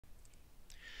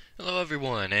Hello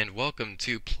everyone, and welcome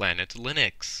to Planet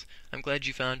Linux. I'm glad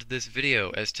you found this video,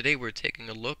 as today we're taking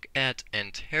a look at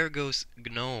Antergos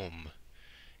GNOME.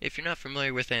 If you're not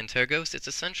familiar with Antergos, it's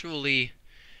essentially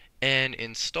an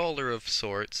installer of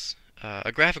sorts,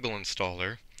 a graphical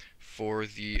installer for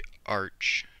the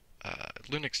Arch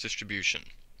Linux distribution.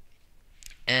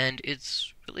 And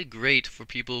it's really great for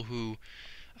people who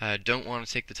don't want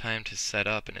to take the time to set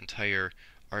up an entire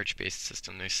Arch-based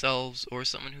system themselves, or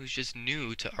someone who's just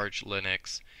new to Arch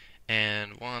Linux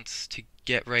and wants to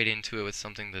get right into it with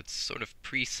something that's sort of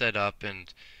pre-set up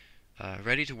and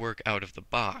ready to work out of the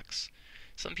box.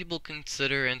 Some people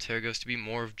consider Antergos to be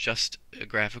more of just a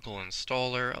graphical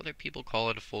installer, other people call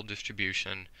it a full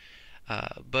distribution,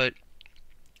 but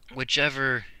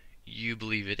whichever you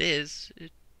believe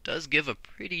it does give a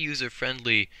pretty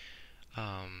user-friendly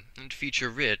and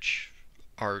feature-rich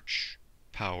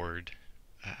Arch-powered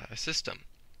system.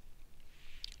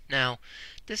 Now,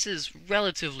 this is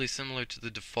relatively similar to the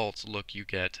default look you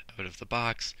get out of the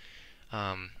box.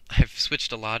 I've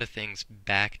switched a lot of things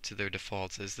back to their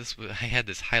defaults, as I had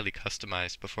this highly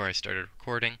customized before I started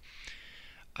recording.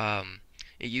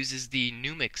 It uses the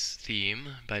Numix theme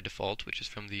by default, which is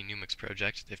from the Numix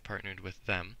project. They've partnered with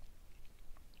them.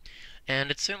 And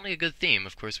it's certainly a good theme.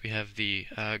 Of course, we have the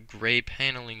gray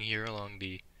paneling here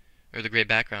the gray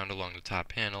background along the top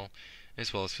panel,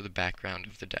 as well as for the background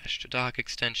of the dash-to-dock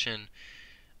extension.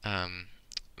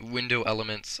 Window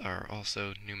elements are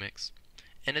also Numix.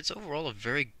 And it's overall a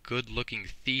very good-looking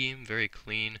theme, very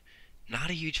clean. Not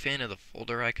a huge fan of the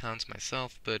folder icons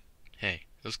myself, but hey,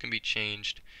 those can be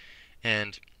changed.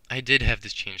 And I did have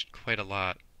this changed quite a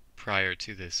lot prior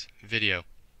to this video.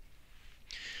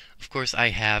 Of course, I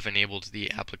have enabled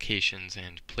the Applications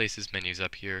and Places menus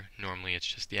up here. Normally it's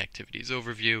just the Activities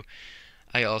overview.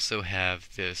 I also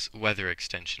have this weather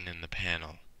extension in the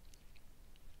panel.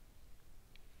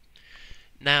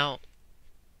 Now,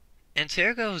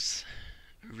 Antergos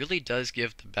really does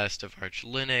give the best of Arch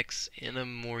Linux in a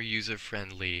more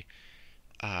user-friendly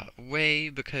way,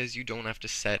 because you don't have to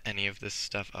set any of this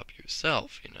stuff up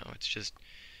yourself. It's just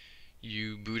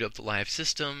you boot up the live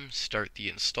system, start the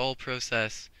install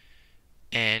process,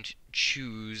 and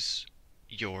choose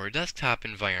your desktop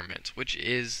environment, which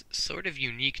is sort of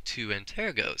unique to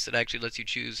Antergos. It actually lets you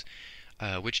choose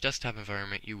which desktop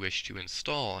environment you wish to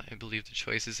install. I believe the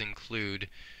choices include,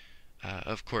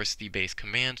 of course, the base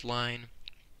command line,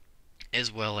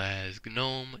 as well as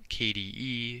GNOME,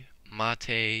 KDE,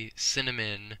 Mate,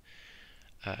 Cinnamon,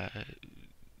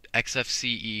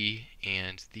 XFCE,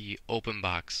 and the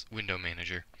OpenBox window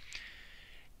manager.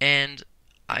 And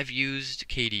I've used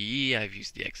KDE, I've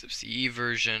used the XFCE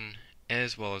version,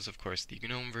 as well as, of course, the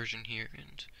GNOME version here,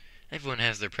 and everyone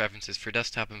has their preferences for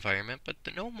desktop environment, but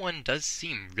the GNOME one does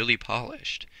seem really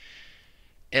polished.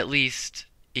 At least,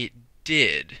 it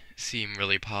did seem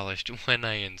really polished when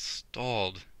I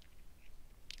installed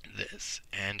this,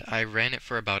 and I ran it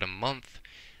for about a month.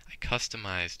 I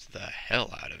customized the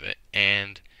hell out of it,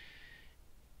 and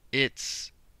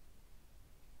it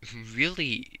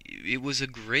was a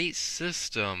great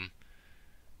system.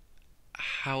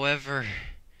 However,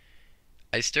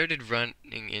 I started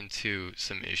running into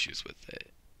some issues with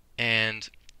it, and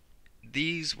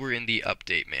these were in the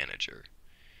update manager.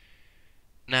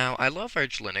 Now, I love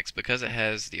Arch Linux because it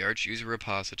has the Arch user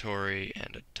repository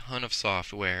and a ton of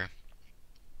software,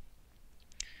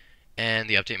 and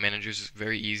the update manager is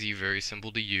very easy, very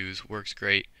simple to use, works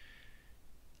great.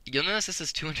 You'll notice this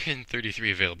has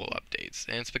 233 available updates,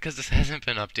 and it's because this hasn't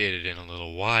been updated in a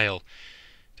little while.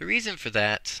 The reason for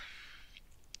that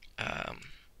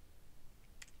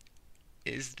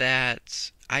is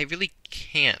that I really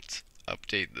can't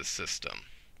update the system.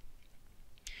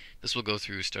 This will go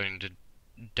through starting to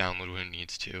download when it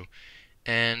needs to,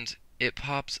 and it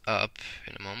pops up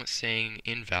in a moment saying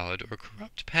invalid or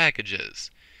corrupt packages.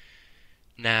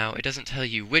 Now, it doesn't tell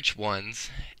you which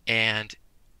ones, and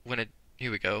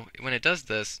here we go. When it does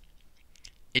this,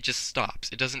 it just stops.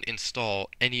 It doesn't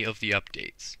install any of the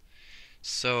updates.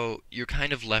 So you're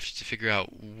kind of left to figure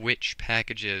out which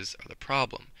packages are the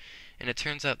problem. And it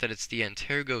turns out that it's the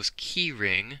Antergos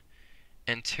keyring,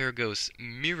 Antergos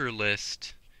mirror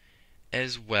list,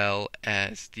 as well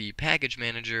as the package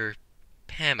manager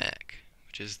PAMAC,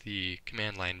 which is the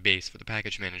command line base for the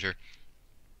package manager.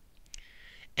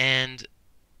 And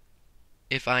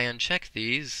if I uncheck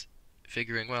these,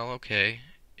 figuring, well, okay,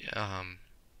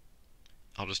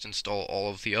 I'll just install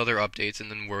all of the other updates and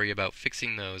then worry about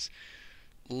fixing those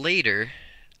later,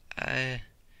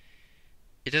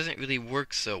 it doesn't really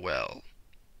work so well,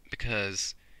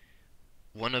 because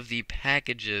one of the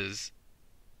packages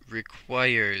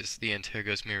requires the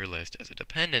Antergos mirror list as a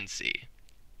dependency.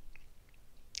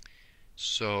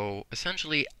 So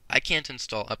essentially, I can't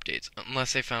install updates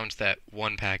unless I found that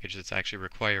one package that's actually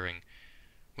requiring,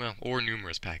 well, or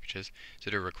numerous packages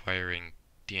that are requiring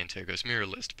the Antergos mirror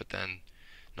list, but then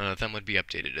none of them would be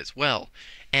updated as well.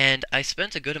 And I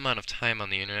spent a good amount of time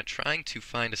on the internet trying to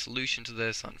find a solution to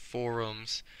this on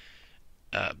forums,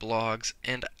 blogs,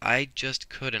 and I just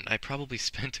couldn't. I probably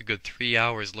spent a good 3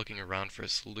 hours looking around for a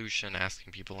solution,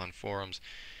 asking people on forums.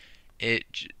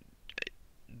 It,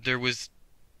 there was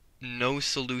no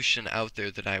solution out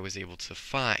there that I was able to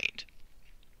find.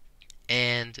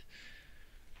 And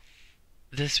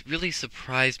this really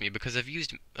surprised me because I've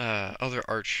used other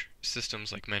Arch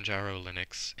systems like Manjaro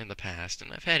Linux in the past,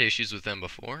 and I've had issues with them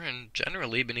before, and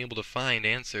generally been able to find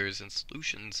answers and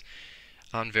solutions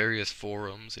on various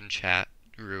forums and chat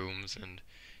rooms, and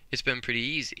it's been pretty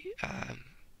easy.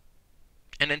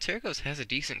 And Antergos has a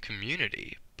decent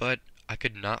community, but I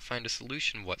could not find a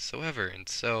solution whatsoever, and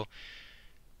so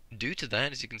due to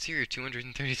that, as you can see here,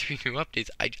 233 new updates,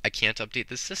 I can't update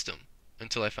this system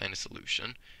until I find a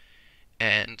solution.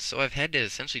 And so I've had to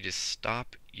essentially just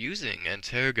stop using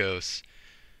Antergos,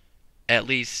 at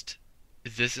least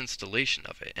this installation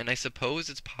of it. And I suppose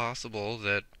it's possible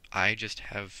that I just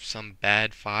have some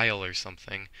bad file or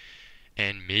something,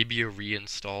 and maybe a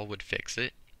reinstall would fix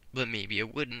it, but maybe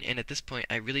it wouldn't. And at this point,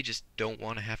 I really just don't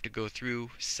want to have to go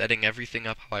through setting everything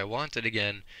up how I want it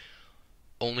again,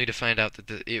 only to find out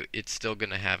that it's still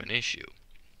going to have an issue.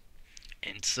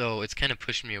 And so it's kind of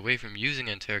pushed me away from using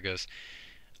Antergos.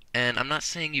 And I'm not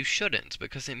saying you shouldn't,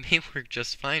 because it may work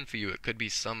just fine for you. It could be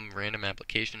some random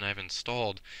application I've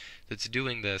installed that's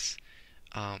doing this.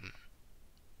 But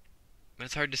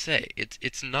it's hard to say.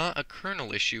 It's not a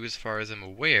kernel issue as far as I'm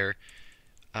aware.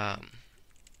 I'm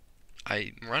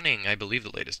running, I believe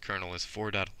the latest kernel is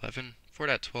 4.11.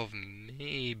 4.12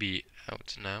 may be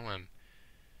out now, I'm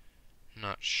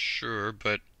not sure,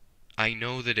 but I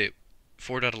know that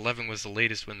 4.11 was the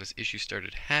latest when this issue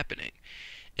started happening.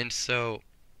 And so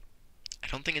I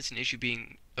don't think it's an issue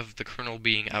of the kernel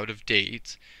being out of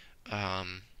date,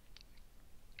 and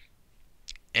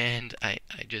I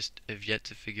just have yet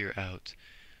to figure out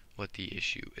what the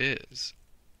issue is.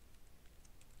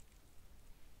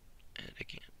 And I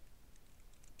can't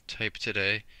type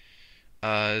today.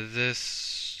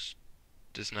 This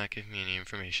does not give me any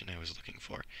information I was looking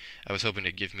for. I was hoping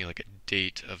to give me like a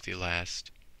date of the last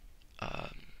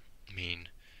main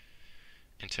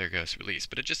Antergos release,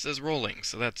 but it just says rolling,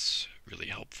 so that's really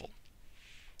helpful.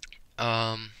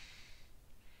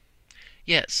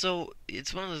 Yeah, so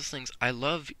it's one of those things, I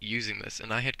love using this,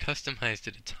 and I had customized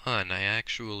it a ton. I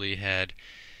actually had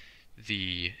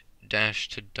the dash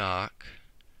to dock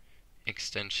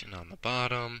extension on the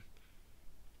bottom.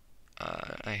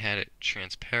 I had it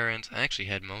transparent. I actually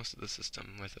had most of the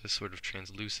system with a sort of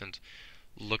translucent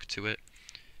look to it.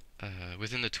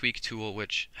 Within the tweak tool,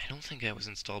 which I don't think that was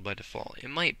installed by default. It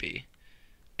might be.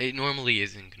 It normally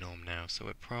is in GNOME now, so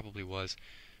it probably was.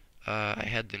 I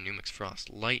had the Numix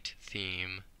Frost Light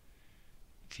theme,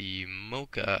 the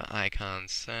Mocha icon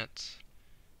set,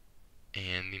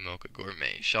 and the Mocha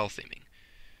Gourmet shell theming.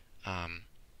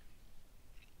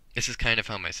 This is kind of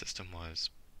how my system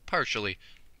was, partially,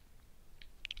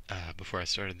 before I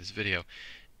started this video.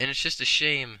 And it's just a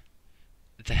shame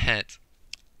that,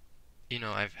 you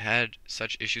know, I've had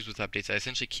such issues with updates. I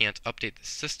essentially can't update the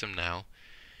system now,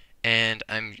 and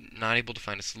I'm not able to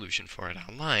find a solution for it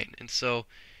online. And so,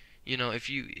 you know, if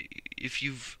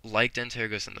you've liked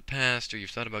Antergos in the past, or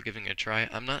you've thought about giving it a try,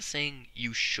 I'm not saying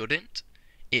you shouldn't.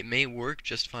 It may work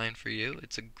just fine for you.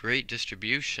 It's a great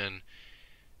distribution,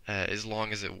 as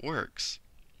long as it works.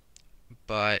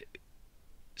 But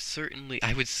certainly,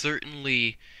 I would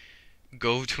certainly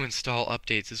go to install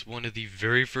updates as one of the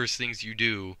very first things you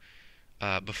do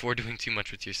before doing too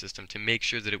much with your system, to make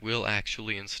sure that it will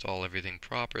actually install everything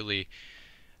properly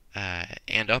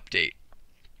and update.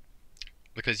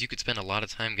 Because you could spend a lot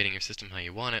of time getting your system how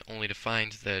you want it, only to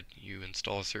find that you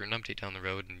install a certain update down the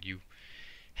road and you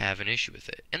have an issue with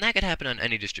it. And that could happen on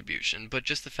any distribution, but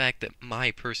just the fact that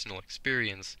my personal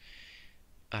experience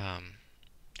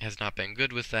has not been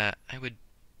good with that, I would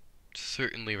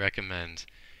certainly recommend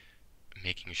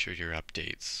making sure your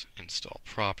updates install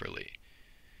properly.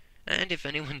 And if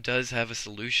anyone does have a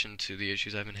solution to the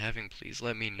issues I've been having, please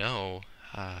let me know.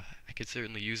 I could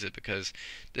certainly use it, because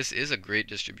this is a great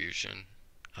distribution.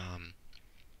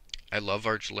 I love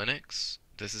Arch Linux.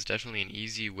 This is definitely an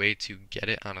easy way to get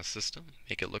it on a system,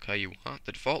 make it look how you want.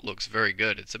 The default looks very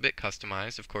good. It's a bit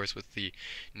customized, of course, with the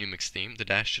Numix theme. The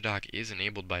dash to dock is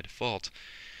enabled by default.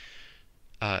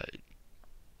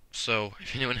 So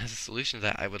if anyone has a solution to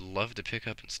that, I would love to pick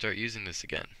up and start using this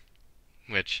again.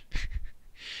 Which,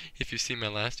 If you see my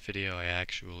last video, I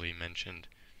actually mentioned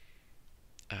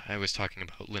I was talking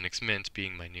about Linux Mint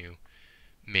being my new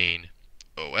main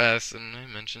OS, and I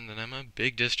mentioned that I'm a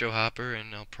big distro hopper,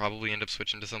 and I'll probably end up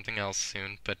switching to something else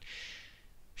soon. But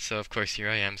so of course here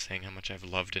I am saying how much I've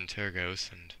loved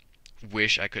Antergos and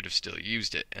wish I could have still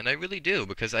used it, and I really do,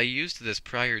 because I used this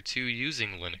prior to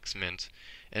using Linux Mint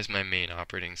as my main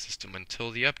operating system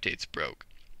until the updates broke.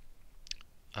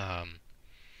 Um,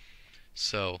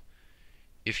 so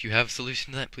if you have a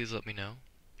solution to that, please let me know.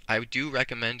 I do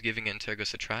recommend giving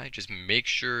Antergos a try. Just make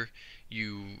sure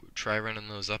you try running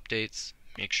those updates.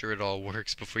 Make sure it all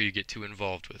works before you get too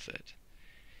involved with it.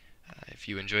 If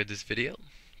you enjoyed this video,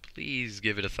 please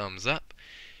give it a thumbs up.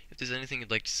 If there's anything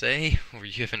you'd like to say, or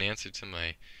you have an answer to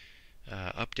my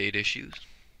update issues,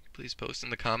 please post in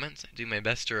the comments. I do my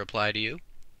best to reply to you.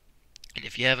 And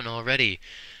if you haven't already,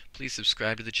 please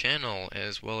subscribe to the channel,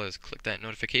 as well as click that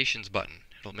notifications button.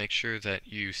 It'll make sure that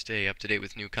you stay up to date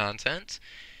with new content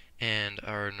and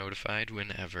are notified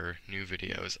whenever new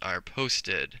videos are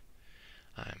posted.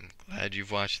 I'm glad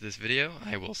you've watched this video.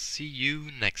 I will see you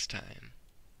next time.